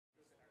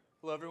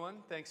Hello, everyone.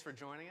 Thanks for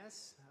joining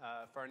us.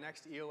 For our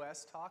next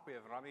EOS talk, we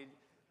have Rami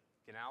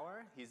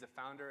Gnauer. He's the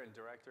founder and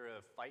director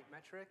of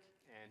FightMetric,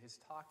 and his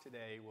talk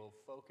today will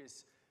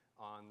focus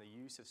on the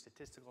use of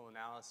statistical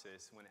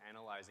analysis when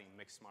analyzing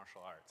mixed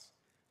martial arts.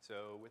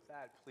 So with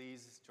that,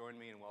 please join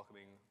me in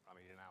welcoming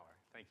Rami Gnauer.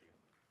 Thank you.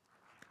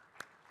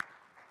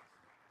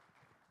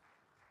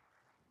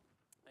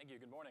 Thank you.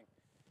 Good morning.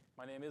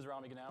 My name is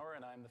Rami Gnauer,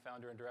 and I'm the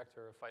founder and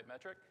director of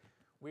FightMetric.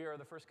 We are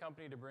the first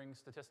company to bring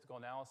statistical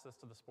analysis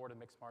to the sport of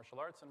mixed martial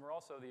arts, and we're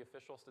also the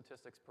official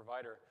statistics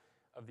provider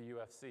of the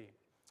UFC.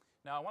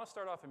 Now, I want to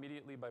start off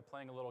immediately by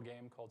playing a little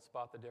game called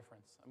Spot the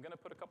Difference. I'm going to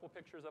put a couple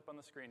pictures up on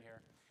the screen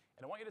here,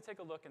 and I want you to take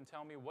a look and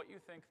tell me what you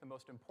think the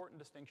most important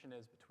distinction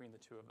is between the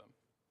two of them.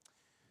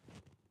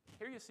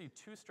 Here you see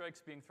two strikes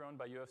being thrown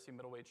by UFC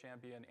middleweight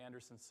champion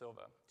Anderson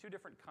Silva, two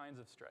different kinds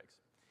of strikes.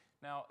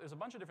 Now, there's a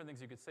bunch of different things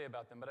you could say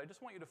about them, but I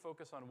just want you to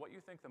focus on what you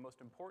think the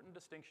most important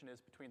distinction is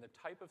between the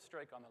type of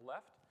strike on the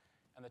left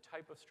and the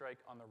type of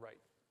strike on the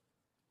right.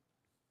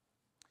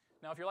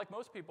 Now, if you're like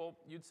most people,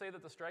 you'd say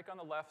that the strike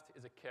on the left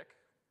is a kick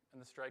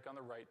and the strike on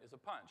the right is a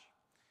punch.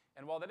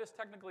 And while that is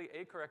technically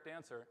a correct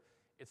answer,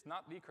 it's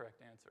not the correct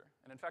answer.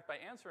 And in fact,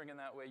 by answering in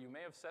that way, you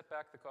may have set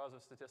back the cause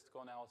of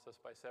statistical analysis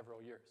by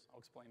several years.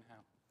 I'll explain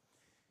how.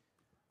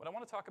 What I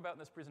want to talk about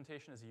in this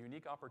presentation is a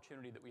unique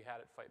opportunity that we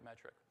had at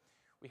FightMetric.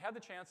 We had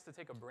the chance to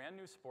take a brand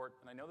new sport,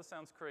 and I know this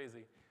sounds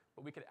crazy,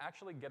 but we could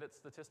actually get its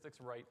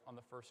statistics right on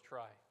the first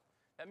try.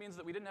 That means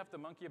that we didn't have to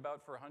monkey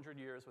about for 100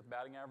 years with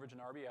batting average and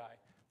RBI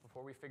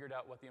before we figured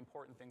out what the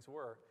important things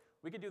were.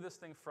 We could do this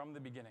thing from the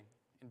beginning.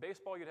 In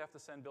baseball, you'd have to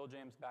send Bill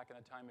James back in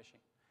a time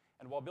machine.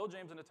 And while Bill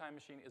James in a Time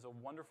Machine is a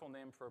wonderful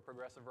name for a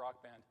progressive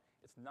rock band,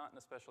 it's not an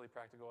especially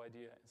practical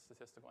idea in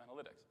statistical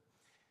analytics.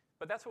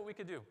 But that's what we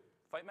could do.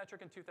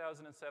 FightMetric in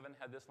 2007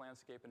 had this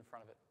landscape in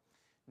front of it.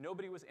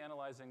 Nobody was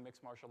analyzing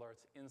mixed martial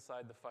arts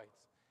inside the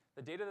fights.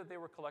 The data that they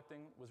were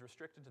collecting was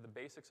restricted to the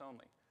basics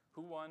only: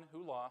 who won,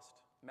 who lost,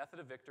 method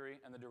of victory,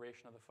 and the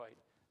duration of the fight.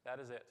 That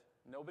is it.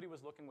 Nobody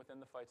was looking within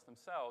the fights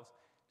themselves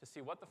to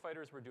see what the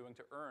fighters were doing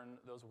to earn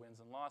those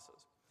wins and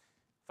losses.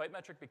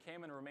 FightMetric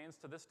became and remains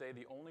to this day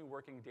the only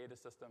working data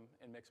system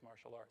in mixed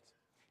martial arts.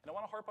 And I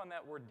want to harp on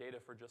that word data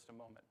for just a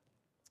moment.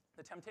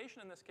 The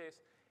temptation in this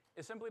case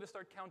is simply to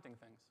start counting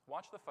things.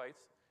 Watch the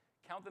fights,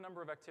 count the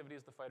number of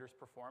activities the fighters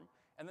perform,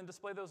 and then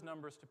display those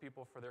numbers to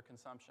people for their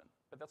consumption.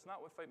 But that's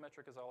not what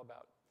FightMetric is all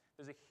about.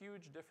 There's a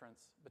huge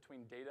difference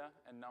between data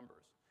and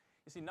numbers.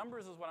 You see,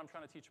 numbers is what I'm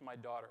trying to teach my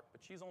daughter, but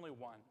she's only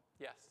 1.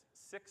 Yes,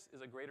 6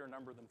 is a greater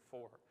number than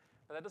 4.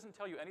 But that doesn't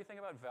tell you anything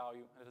about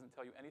value, and it doesn't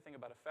tell you anything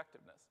about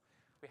effectiveness.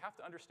 We have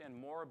to understand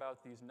more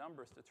about these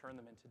numbers to turn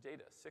them into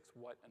data: 6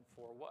 what and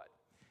 4 what.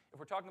 If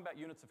we're talking about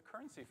units of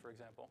currency, for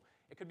example,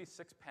 it could be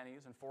 6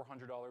 pennies and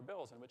 $400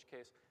 bills, in which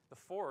case the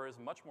 4 is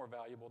much more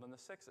valuable than the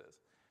 6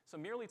 is. So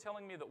merely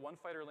telling me that one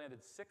fighter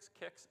landed 6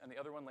 kicks and the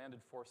other one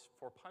landed 4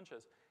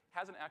 punches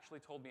hasn't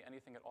actually told me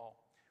anything at all.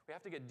 We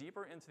have to get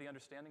deeper into the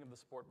understanding of the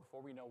sport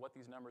before we know what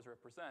these numbers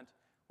represent.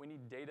 We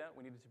need data,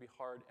 we need it to be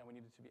hard, and we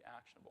need it to be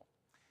actionable.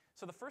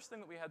 So the first thing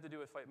that we had to do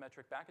with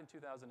FightMetric back in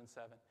 2007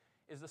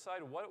 is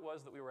decide what it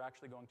was that we were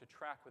actually going to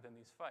track within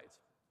these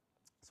fights.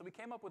 So we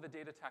came up with a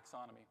data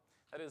taxonomy.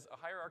 That is a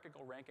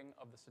hierarchical ranking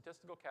of the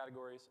statistical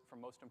categories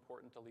from most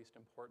important to least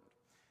important.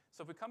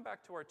 So if we come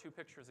back to our two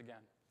pictures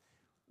again,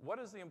 what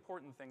is the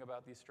important thing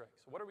about these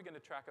strikes? What are we going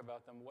to track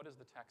about them? What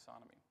is the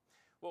taxonomy?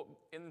 Well,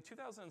 in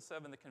 2007,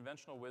 the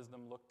conventional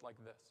wisdom looked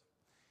like this.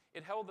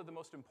 It held that the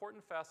most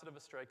important facet of a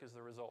strike is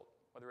the result,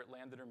 whether it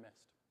landed or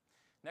missed.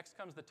 Next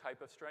comes the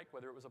type of strike,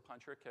 whether it was a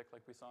punch or a kick,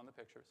 like we saw in the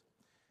pictures.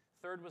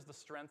 Third was the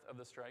strength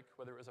of the strike,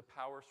 whether it was a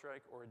power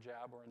strike or a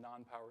jab or a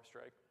non-power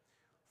strike.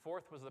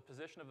 Fourth was the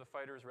position of the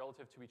fighters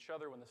relative to each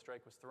other when the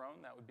strike was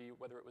thrown. That would be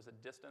whether it was a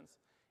distance,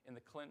 in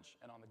the clinch,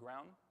 and on the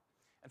ground.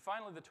 And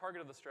finally, the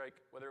target of the strike,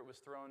 whether it was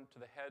thrown to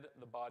the head,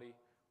 the body,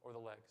 or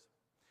the legs.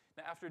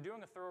 Now, after doing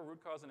a thorough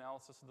root cause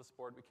analysis of the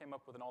sport, we came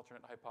up with an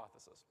alternate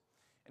hypothesis.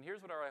 And here's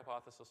what our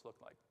hypothesis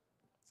looked like.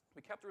 We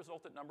kept the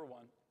result at number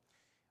 1.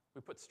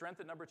 We put strength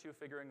at number 2,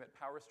 figuring that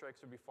power strikes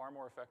would be far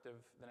more effective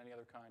than any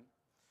other kind.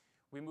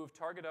 We moved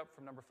target up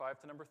from number 5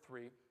 to number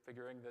 3,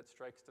 figuring that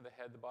strikes to the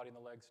head, the body, and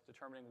the legs,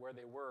 determining where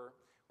they were,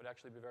 would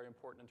actually be very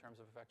important in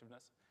terms of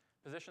effectiveness.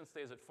 Position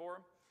stays at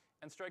 4,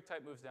 and strike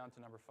type moves down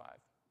to number 5.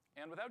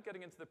 And without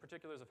getting into the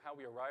particulars of how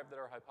we arrived at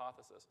our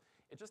hypothesis,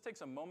 it just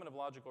takes a moment of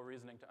logical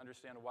reasoning to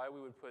understand why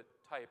we would put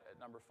type at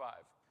number 5.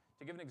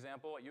 To give an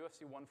example, at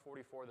UFC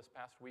 144 this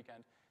past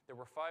weekend, there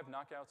were 5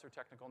 knockouts or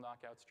technical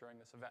knockouts during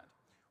this event.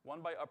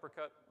 1 by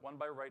uppercut, 1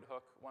 by right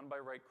hook, 1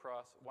 by right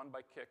cross, 1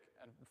 by kick,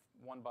 and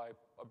 1 by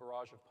a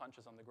barrage of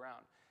punches on the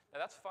ground. Now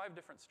that's 5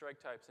 different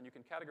strike types, and you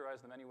can categorize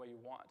them any way you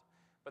want.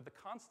 But the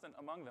constant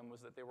among them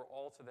was that they were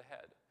all to the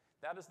head.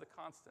 That is the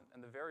constant,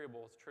 and the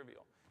variable is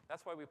trivial.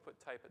 That's why we put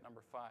type at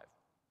number 5.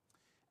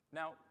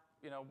 Now,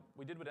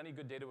 we did what any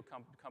good data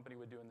company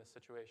would do in this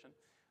situation.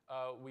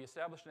 We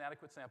established an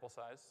adequate sample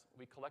size.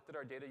 We collected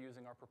our data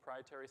using our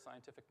proprietary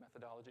scientific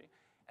methodology.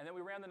 And then we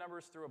ran the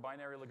numbers through a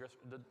binary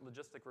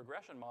logistic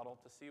regression model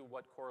to see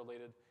what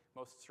correlated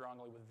most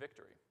strongly with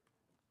victory.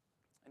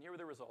 And And here are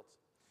the results.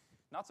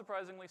 Not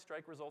surprisingly,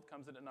 strike result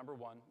comes in at number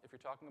 1. If you're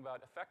talking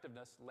about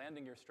effectiveness,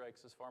 landing your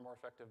strikes is far more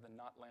effective than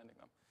not landing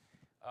them.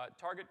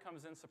 Target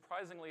comes in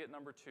surprisingly at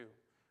number 2.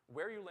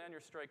 Where you land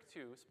your strike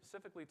to,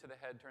 specifically to the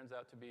head, turns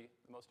out to be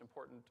the most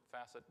important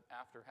facet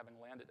after having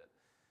landed it.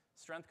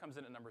 Strength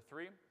comes in at number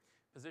 3,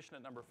 position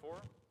at number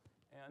 4,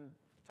 and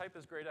type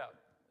is grayed out.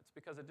 It's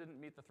because it didn't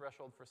meet the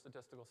threshold for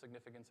statistical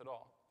significance at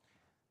all.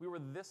 We were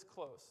this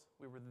close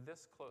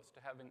to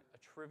having a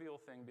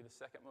trivial thing be the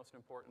second most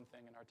important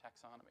thing in our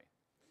taxonomy.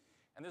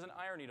 And there's an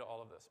irony to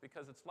all of this,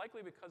 because it's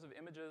likely because of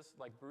images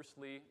like Bruce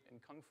Lee in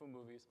kung fu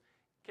movies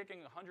kicking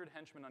 100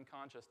 henchmen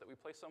unconscious that we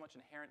place so much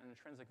inherent and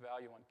intrinsic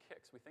value on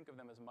kicks. We think of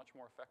them as much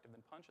more effective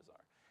than punches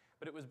are.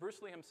 But it was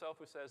Bruce Lee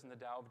himself who says in the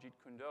Tao of Jeet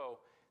Kune Do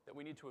that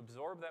we need to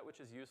absorb that which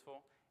is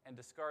useful and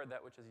discard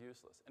that which is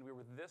useless. And we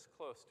were this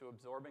close to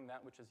absorbing that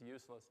which is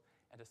useless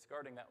and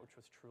discarding that which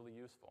was truly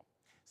useful.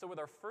 So with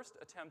our first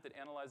attempt at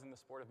analyzing the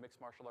sport of mixed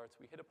martial arts,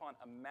 we hit upon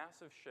a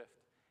massive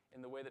shift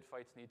in the way that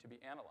fights need to be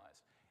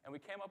analyzed. And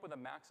we came up with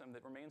a maxim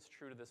that remains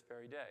true to this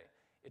very day.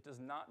 It does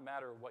not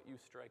matter what you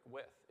strike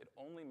with. It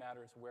only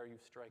matters where you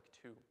strike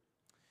to.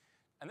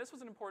 And this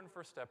was an important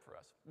first step for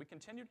us. We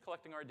continued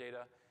collecting our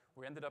data.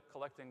 We ended up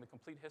collecting the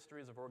complete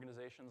histories of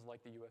organizations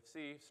like the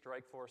UFC,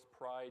 Strikeforce,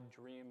 Pride,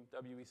 Dream,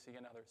 WEC,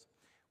 and others.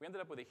 We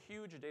ended up with a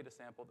huge data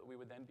sample that we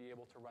would then be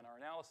able to run our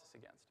analysis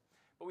against.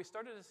 But we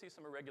started to see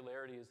some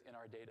irregularities in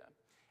our data.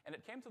 And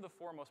it came to the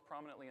fore most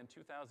prominently in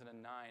 2009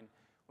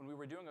 when we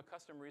were doing a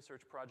custom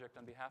research project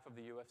on behalf of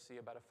the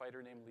UFC about a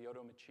fighter named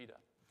Lyoto Machida.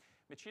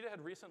 Machida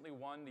had recently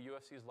won the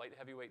UFC's light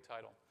heavyweight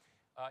title.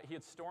 He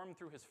had stormed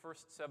through his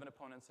first 7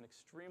 opponents in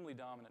extremely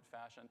dominant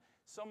fashion,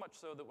 so much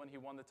so that when he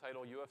won the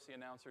title, UFC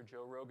announcer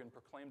Joe Rogan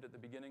proclaimed it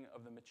the beginning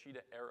of the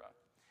Machida era.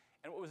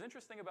 And what was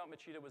interesting about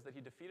Machida was that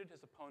he defeated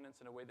his opponents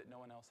in a way that no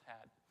one else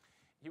had.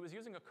 He was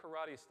using a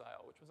karate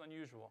style, which was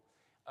unusual.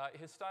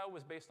 His style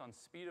was based on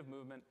speed of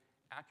movement,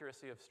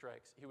 accuracy of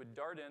strikes. He would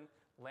dart in,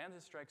 land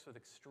his strikes with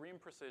extreme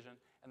precision,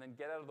 and then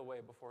get out of the way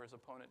before his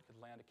opponent could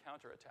land a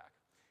counterattack.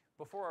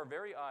 Before our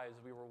very eyes,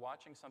 we were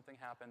watching something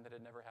happen that had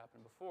never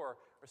happened before,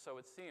 or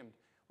so it seemed.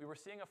 We were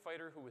seeing a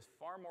fighter who was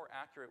far more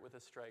accurate with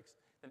his strikes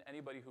than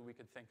anybody who we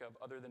could think of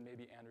other than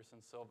maybe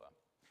Anderson Silva.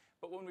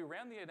 But when we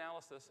ran the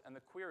analysis and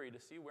the query to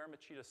see where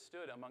Machida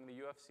stood among the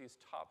UFC's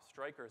top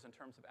strikers in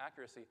terms of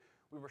accuracy,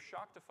 we were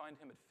shocked to find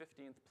him at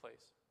 15th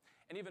place.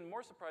 And even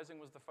more surprising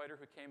was the fighter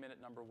who came in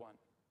at number 1,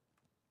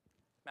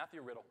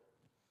 Matthew Riddle.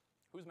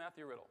 Who's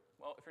Matthew Riddle?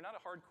 Well, if you're not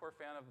a hardcore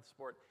fan of the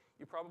sport,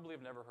 you probably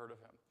have never heard of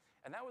him.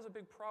 And that was a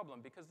big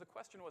problem because the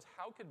question was,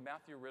 how could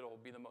Matthew Riddle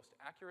be the most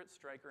accurate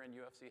striker in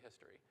UFC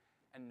history?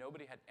 And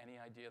nobody had any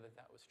idea that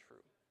that was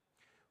true.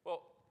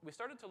 Well, we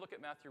started to look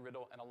at Matthew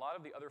Riddle and a lot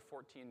of the other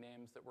 14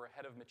 names that were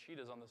ahead of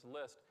Machida's on this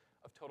list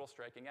of total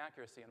striking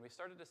accuracy, and we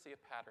started to see a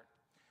pattern.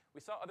 We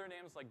saw other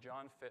names like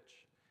John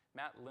Fitch,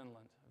 Matt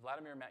Lindland,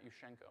 Vladimir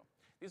Matyushenko.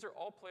 These are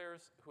all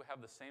players who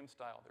have the same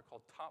style. They're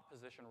called top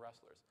position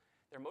wrestlers.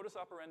 Their modus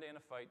operandi in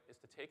a fight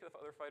is to take the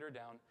other fighter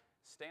down,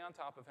 stay on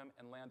top of him,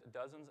 and land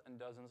dozens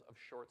and dozens of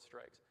short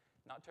strikes.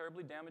 Not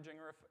terribly damaging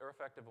or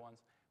effective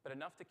ones, but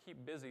enough to keep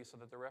busy so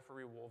that the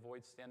referee will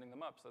avoid standing them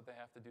up so that they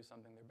have to do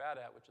something they're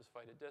bad at, which is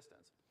fight at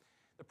distance.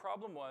 The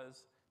problem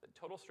was that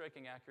total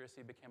striking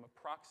accuracy became a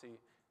proxy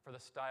for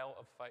the style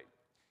of fight.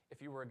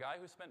 If you were a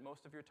guy who spent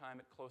most of your time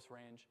at close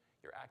range,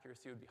 your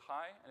accuracy would be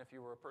high, and if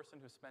you were a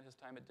person who spent his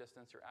time at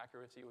distance, your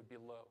accuracy would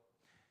be low.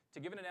 To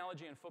give an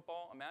analogy in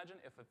football,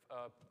 imagine if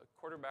a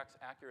quarterback's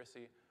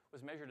accuracy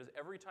was measured as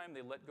every time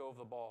they let go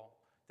of the ball,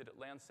 did it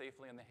land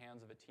safely in the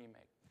hands of a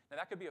teammate. Now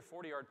that could be a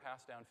 40-yard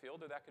pass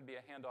downfield, or that could be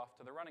a handoff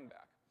to the running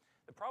back.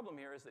 The problem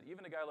here is that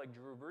even a guy like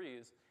Drew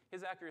Brees,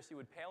 his accuracy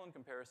would pale in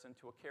comparison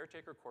to a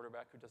caretaker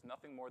quarterback who does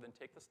nothing more than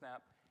take the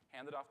snap,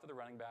 hand it off to the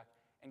running back,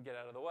 and get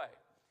out of the way.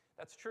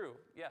 That's true.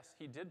 Yes,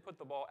 he did put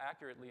the ball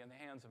accurately in the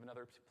hands of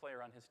another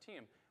player on his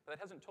team, but that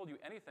hasn't told you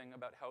anything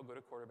about how good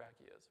a quarterback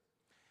he is.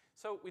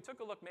 So we took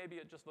a look maybe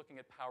at just looking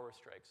at power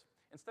strikes.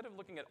 Instead of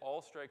looking at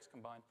all strikes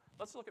combined,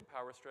 let's look at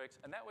power strikes,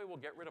 and that way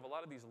we'll get rid of a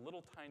lot of these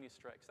little tiny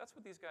strikes. That's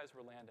what these guys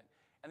were landing.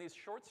 And these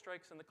short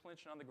strikes in the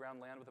clinch and on the ground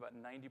land with about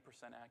 90%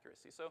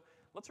 accuracy. So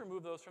let's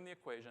remove those from the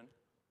equation.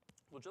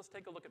 We'll just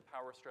take a look at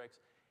power strikes.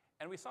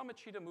 And we saw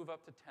Machida move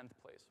up to 10th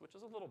place, which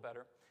is a little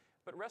better.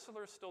 But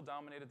wrestlers still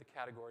dominated the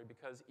category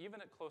because even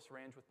at close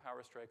range with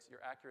power strikes,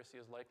 your accuracy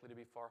is likely to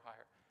be far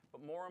higher.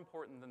 But more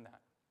important than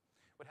that,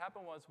 what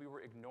happened was we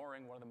were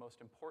ignoring one of the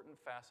most important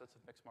facets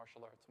of mixed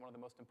martial arts. One of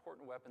the most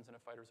important weapons in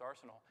a fighter's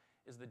arsenal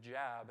is the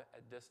jab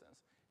at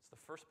distance. It's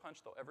the first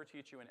punch they'll ever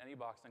teach you in any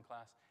boxing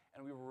class,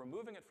 and we were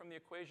removing it from the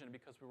equation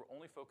because we were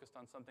only focused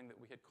on something that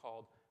we had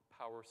called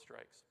power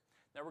strikes.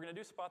 Now we're going to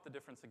do spot the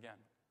difference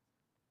again.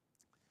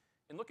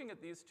 In looking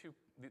at these two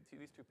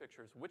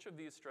pictures, which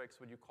of these strikes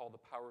would you call the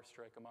power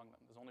strike among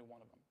them? There's only one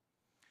of them.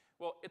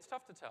 Well, it's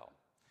tough to tell.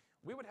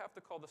 We would have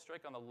to call the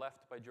strike on the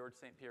left by George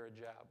St. Pierre a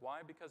jab.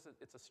 Why? Because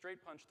it's a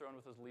straight punch thrown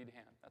with his lead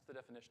hand. That's the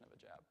definition of a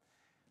jab.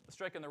 The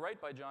strike on the right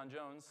by John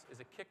Jones is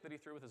a kick that he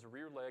threw with his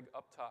rear leg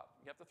up top.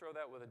 You have to throw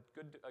that with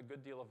a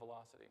good deal of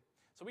velocity.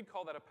 So we'd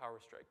call that a power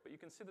strike, but you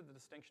can see that the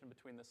distinction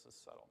between this is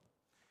subtle.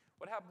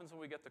 What happens when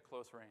we get to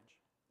close range?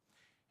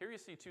 Here you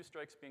see two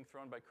strikes being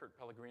thrown by Kurt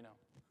Pellegrino.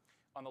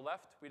 On the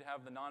left, we'd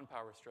have the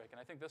non-power strike, and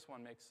I think this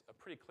one makes a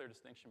pretty clear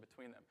distinction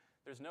between them.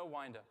 There's no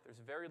windup. There's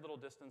very little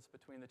distance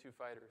between the two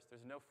fighters.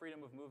 There's no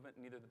freedom of movement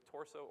in either the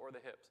torso or the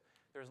hips.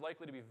 There's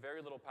likely to be very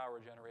little power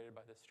generated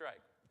by this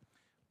strike.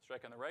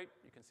 Strike on the right,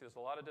 you can see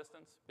there's a lot of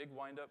distance, big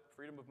windup,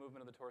 freedom of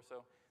movement of the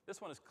torso. This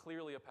one is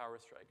clearly a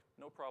power strike.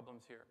 No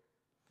problems here.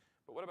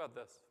 But what about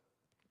this?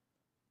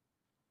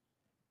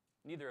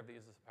 Neither of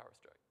these is a power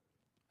strike,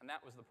 and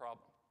that was the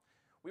problem.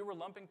 We were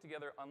lumping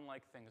together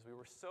unlike things. We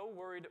were so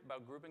worried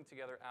about grouping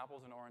together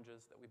apples and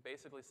oranges that we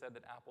basically said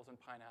that apples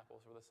and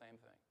pineapples were the same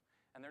thing.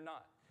 And they're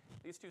not.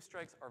 These two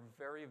strikes are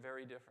very,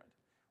 very different.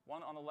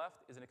 One on the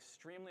left is an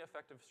extremely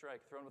effective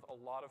strike thrown with a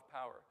lot of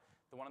power.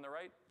 The one on the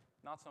right,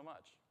 not so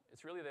much.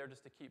 It's really there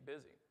just to keep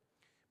busy.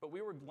 But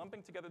we were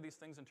lumping together these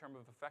things in terms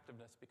of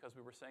effectiveness because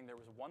we were saying there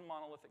was one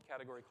monolithic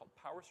category called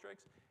power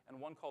strikes and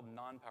one called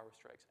non-power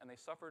strikes, and they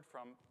suffered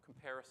from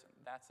comparison.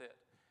 That's it.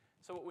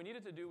 So what we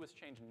needed to do was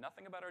change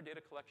nothing about our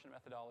data collection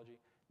methodology,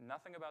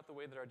 nothing about the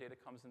way that our data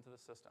comes into the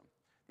system.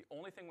 The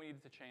only thing we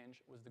needed to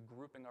change was the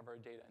grouping of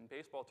our data. In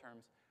baseball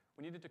terms,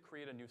 we needed to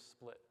create a new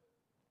split.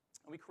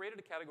 And we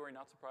created a category,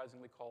 not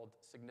surprisingly, called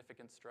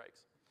significant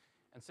strikes.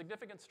 And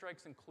significant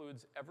strikes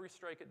includes every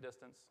strike at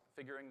distance,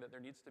 figuring that there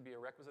needs to be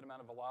a requisite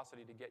amount of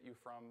velocity to get you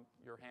from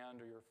your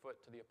hand or your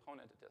foot to the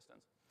opponent at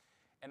distance.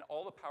 And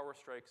all the power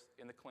strikes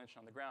in the clinch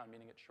on the ground,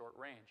 meaning at short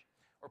range.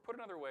 Or put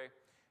another way,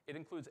 it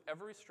includes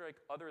every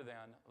strike other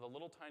than the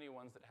little tiny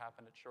ones that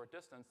happen at short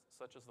distance,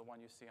 such as the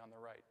one you see on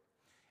the right.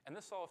 And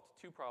this solved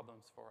two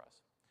problems for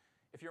us.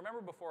 If you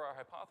remember before, our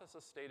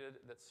hypothesis stated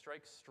that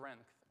strike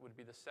strength would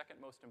be the second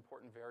most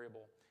important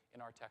variable in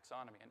our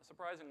taxonomy. And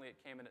surprisingly,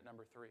 it came in at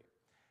number 3.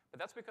 But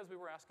that's because we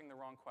were asking the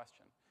wrong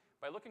question.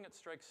 By looking at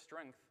strike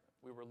strength,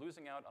 we were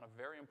losing out on a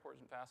very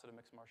important facet of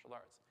mixed martial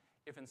arts.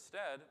 If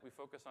instead we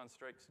focus on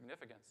strike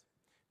significance,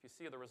 if you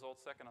see the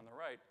results second on the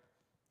right,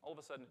 all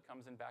of a sudden it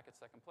comes in back at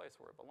second place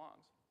where it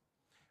belongs.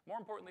 More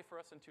importantly for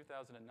us in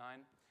 2009,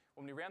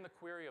 when we ran the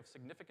query of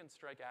significant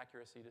strike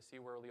accuracy to see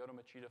where Lyoto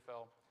Machida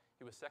fell,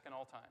 he was second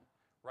all time,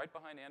 right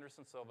behind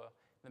Anderson Silva,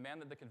 the man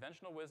that the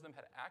conventional wisdom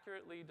had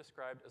accurately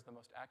described as the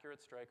most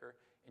accurate striker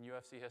in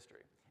UFC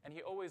history. And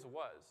he always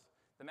was.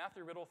 The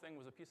Matthew Riddle thing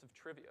was a piece of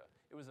trivia.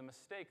 It was a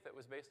mistake that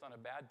was based on a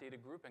bad data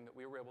grouping that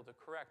we were able to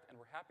correct, and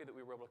we're happy that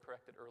we were able to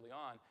correct it early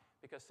on,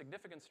 because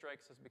significant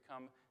strikes has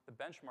become the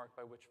benchmark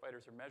by which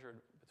fighters are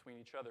measured between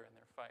each other in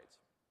their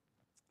fights.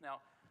 Now,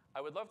 I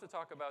would love to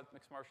talk about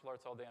mixed martial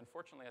arts all day.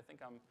 Unfortunately, I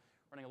think I'm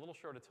running a little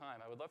short of time.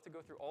 I would love to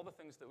go through all the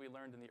things that we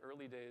learned in the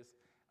early days,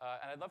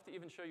 and I'd love to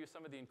even show you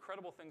some of the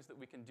incredible things that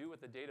we can do with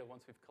the data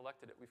once we've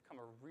collected it. We've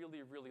come a really,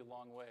 really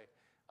long way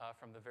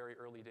from the very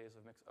early days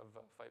of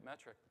Fight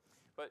Metric.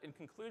 But in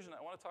conclusion, I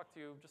want to talk to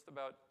you just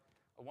about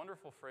a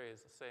wonderful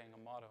phrase, a saying,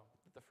 a motto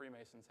that the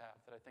Freemasons have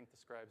that I think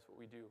describes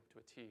what we do to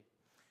a T.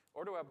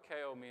 Ordo ab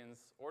chaos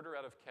means order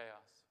out of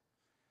chaos.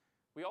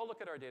 We all look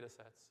at our data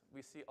sets.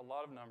 We see a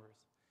lot of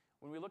numbers.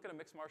 When we look at a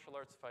mixed martial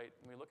arts fight,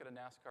 when we look at a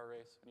NASCAR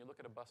race, when you look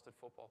at a busted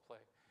football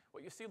play,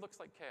 what you see looks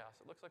like chaos.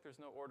 It looks like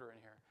there's no order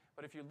in here.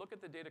 But if you look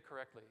at the data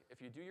correctly,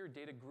 if you do your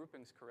data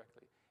groupings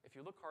correctly, if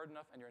you look hard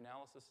enough and your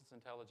analysis is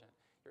intelligent,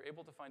 you're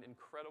able to find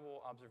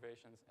incredible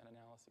observations and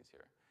analyses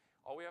here.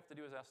 All we have to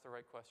do is ask the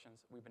right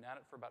questions. We've been at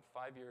it for about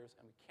 5 years,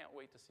 and we can't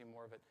wait to see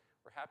more of it.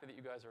 We're happy that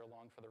you guys are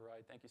along for the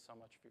ride. Thank you so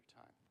much for your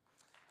time.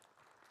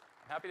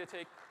 I'm happy to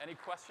take any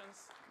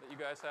questions that you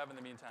guys have in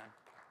the meantime.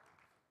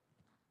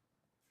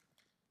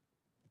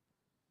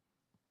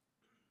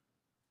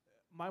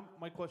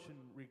 My question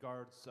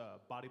regards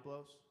body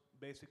blows.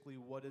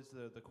 Basically, what is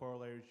the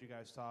corollaries you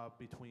guys saw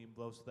between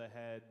blows to the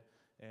head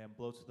and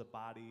blows to the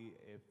body?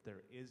 If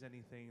there is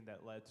anything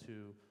that led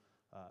to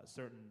a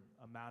certain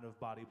amount of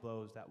body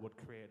blows that would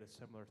create a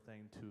similar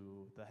thing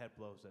to the head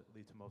blows that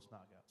lead to most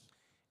knockouts.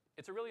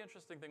 It's a really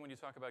interesting thing when you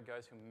talk about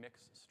guys who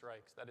mix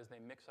strikes. That is, they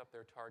mix up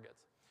their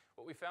targets.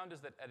 What we found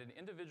is that at an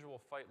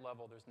individual fight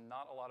level, there's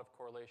not a lot of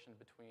correlation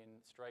between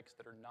strikes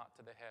that are not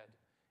to the head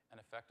and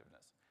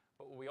effectiveness.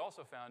 But what we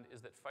also found is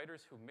that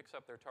fighters who mix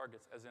up their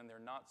targets, as in they're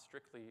not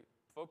strictly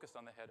focused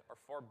on the head, are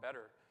far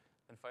better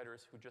than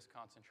fighters who just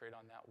concentrate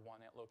on that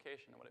one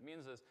location. And what it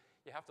means is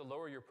you have to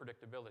lower your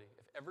predictability.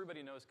 If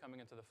everybody knows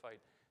coming into the fight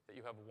that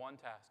you have one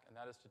task, and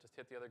that is to just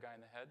hit the other guy in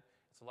the head,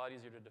 it's a lot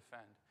easier to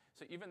defend.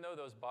 So even though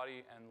those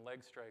body and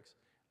leg strikes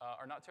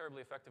are not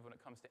terribly effective when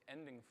it comes to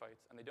ending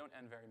fights, and they don't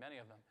end very many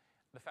of them,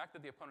 the fact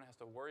that the opponent has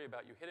to worry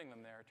about you hitting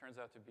them there turns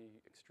out to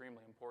be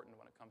extremely important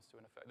when it comes to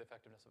the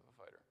effectiveness of a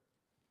fighter.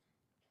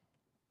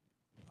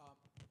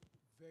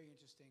 Very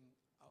interesting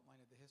outline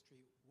of the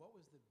history. What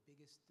was the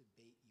biggest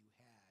debate you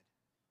had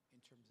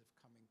in terms of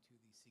coming to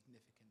the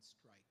significant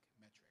strike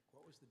metric?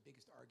 What was the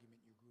biggest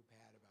argument your group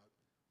had about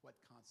what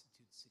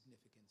constitutes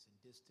significance in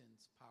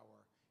distance,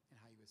 power, and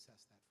how you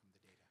assess that from the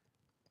data?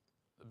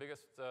 The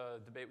biggest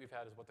debate we've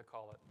had is what to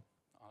call it.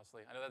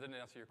 honestly. I know that didn't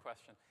answer your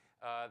question.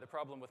 The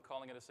problem with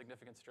calling it a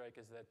significant strike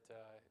is that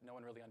no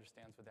one really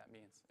understands what that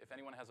means. If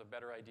anyone has a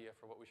better idea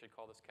for what we should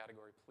call this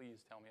category,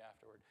 please tell me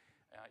afterward.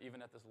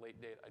 Even at this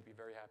late date, I'd be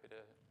very happy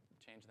to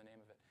change the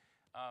name of it.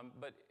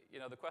 But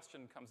the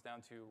question comes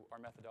down to our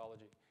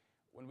methodology.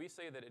 When we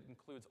say that it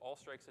includes all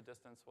strikes at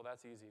distance, well,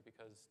 that's easy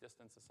because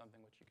distance is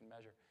something which you can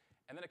measure.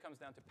 And then it comes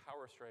down to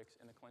power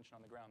strikes in the clinch and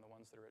on the ground, the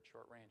ones that are at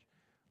short range.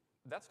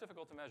 That's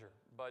difficult to measure,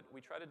 but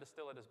we try to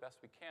distill it as best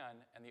we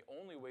can, and the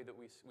only way that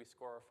we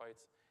score our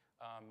fights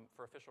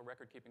for official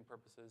record-keeping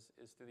purposes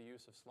is through the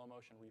use of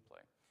slow-motion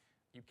replay.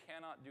 You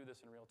cannot do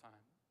this in real time.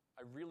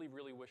 I really,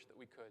 really wish that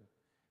we could.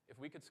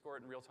 If we could score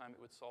it in real time, it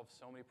would solve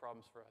so many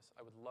problems for us.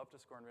 I would love to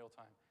score in real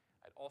time.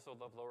 I'd also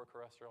love lower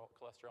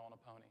cholesterol on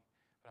a pony,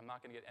 but I'm not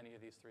going to get any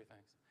of these three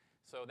things.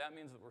 So that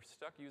means that we're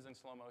stuck using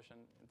slow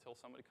motion until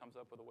somebody comes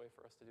up with a way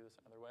for us to do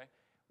this another way.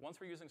 Once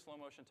we're using slow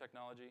motion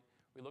technology,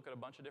 we look at a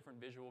bunch of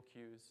different visual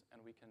cues, and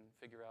we can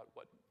figure out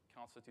what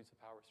constitutes a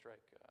power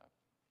strike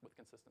with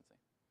consistency.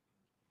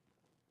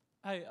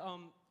 Hi,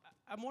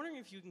 I'm wondering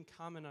if you can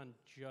comment on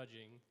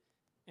judging.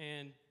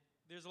 And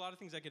there's a lot of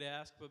things I could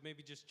ask, but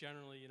maybe just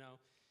generally,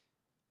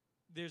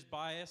 there's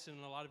bias,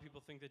 and a lot of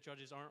people think that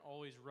judges aren't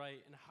always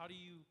right. And how do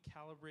you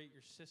calibrate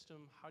your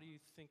system? How do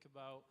you think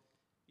about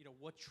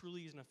what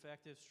truly is an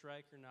effective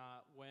strike or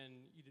not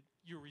when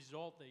your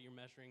result that you're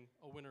measuring,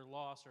 a win or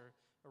loss or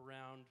a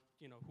round,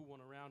 who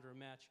won a round or a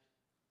match,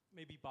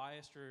 may be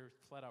biased or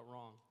flat out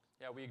wrong?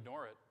 Yeah, we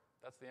ignore it.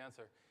 That's the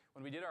answer.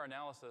 When we did our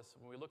analysis,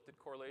 when we looked at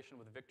correlation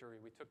with victory,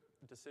 we took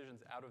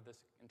decisions out of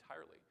this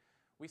entirely.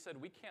 We said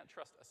we can't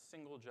trust a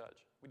single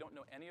judge. We don't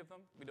know any of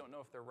them. We don't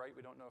know if they're right.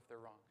 We don't know if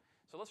they're wrong.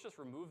 So let's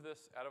just remove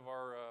this out of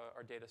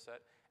our data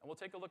set, and we'll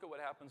take a look at what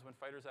happens when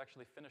fighters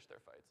actually finish their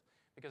fights.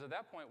 Because at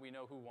that point, we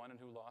know who won and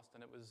who lost,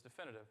 and it was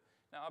definitive.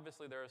 Now,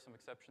 obviously, there are some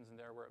exceptions in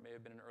there where it may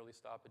have been an early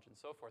stoppage and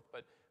so forth,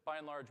 but by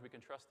and large, we can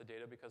trust the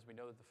data because we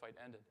know that the fight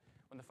ended.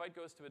 When the fight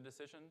goes to a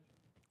decision,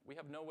 we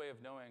have no way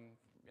of knowing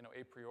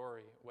a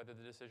priori whether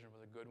the decision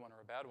was a good one or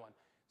a bad one.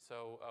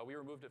 So we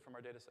removed it from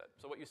our data set.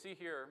 So what you see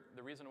here,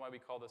 the reason why we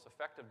call this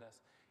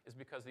effectiveness, is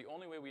because the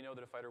only way we know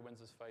that a fighter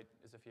wins this fight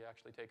is if he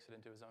actually takes it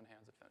into his own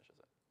hands and finishes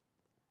it.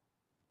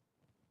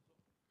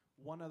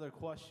 One other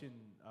question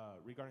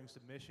regarding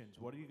submissions.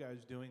 What are you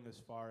guys doing as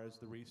far as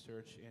the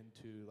research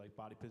into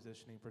body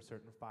positioning for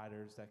certain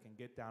fighters that can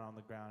get down on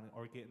the ground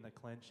or get in the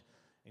clinch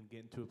and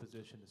get into a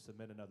position to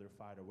submit another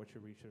fighter? What's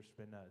your research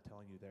been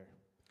telling you there?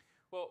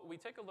 Well, we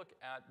take a look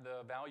at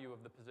the value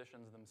of the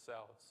positions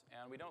themselves,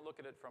 and we don't look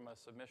at it from a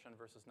submission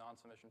versus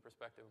non-submission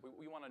perspective.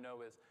 We want to know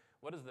is,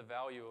 what is the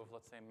value of,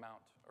 let's say, mount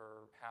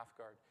or half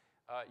guard?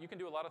 You can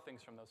do a lot of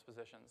things from those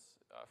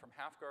positions. From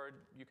half guard,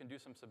 you can do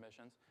some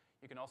submissions.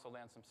 You can also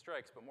land some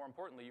strikes, but more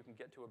importantly, you can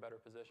get to a better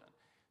position.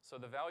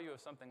 So the value of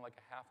something like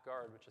a half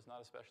guard, which is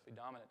not especially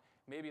dominant,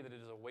 may be that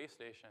it is a way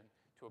station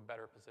to a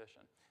better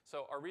position.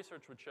 So our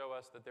research would show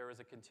us that there is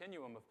a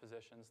continuum of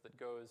positions that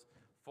goes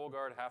full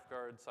guard, half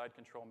guard, side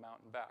control,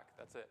 mount, and back.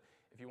 That's it.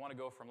 If you want to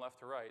go from left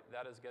to right,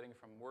 that is getting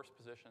from worse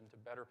position to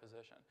better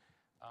position.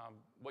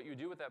 What you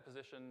do with that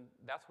position,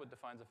 that's what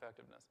defines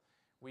effectiveness.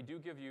 We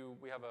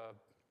have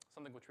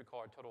something which we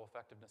call our total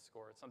effectiveness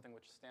score. It's something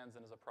which stands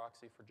in as a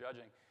proxy for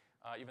judging,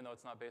 even though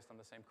it's not based on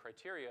the same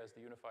criteria as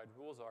the unified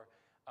rules are.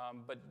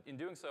 But in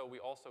doing so, we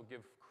also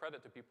give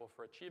credit to people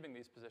for achieving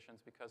these positions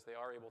because they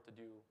are able to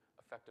do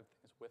effective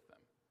things with them.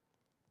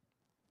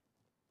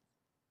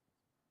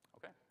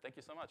 Okay, thank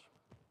you so much.